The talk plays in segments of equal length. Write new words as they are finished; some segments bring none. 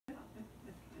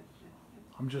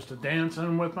I'm just a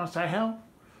dancing with my style.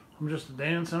 I'm just a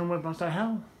dancing with my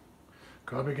style.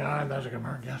 Good big guy, that's a good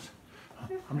bird, yes.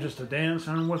 I'm just a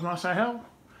dancing with my style.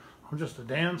 I'm just a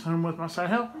dancing with my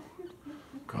style.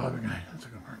 Good big guy, that's a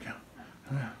good bird,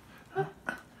 yeah.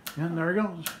 And there he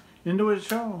goes, into his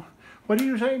show. What do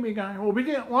you say, big guy? Well, we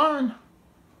get one.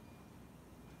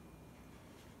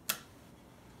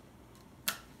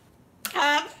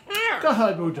 Go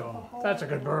ahead, Bujo. That's a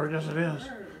good bird, yes it is.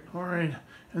 All right.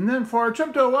 And then for our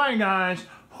trip to Hawaii, guys,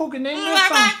 who can name this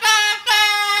song?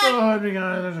 Go ahead, big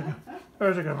guy.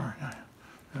 There's a good bird.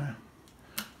 Yeah.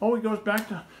 Oh, he goes back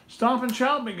to stomp and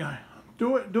shout, big guy.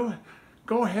 Do it.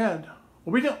 Go ahead.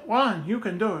 Well, we get one. You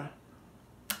can do it.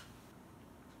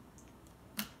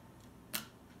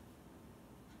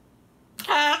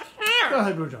 Go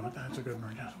ahead, Bujo. That's a good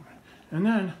bird. Yes. And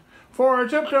then for our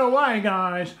trip to Hawaii,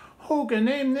 guys, who can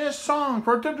name this song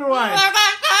for a trip to Hawaii?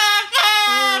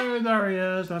 There he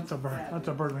is. That's a bird. That's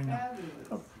a bird we know.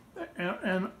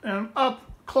 And up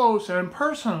close and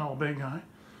personal, big guy.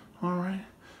 All right.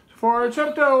 For a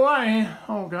trip to Hawaii.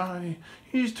 Oh God,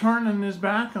 he's turning his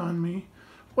back on me.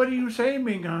 What do you say,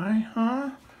 big guy?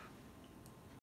 Huh?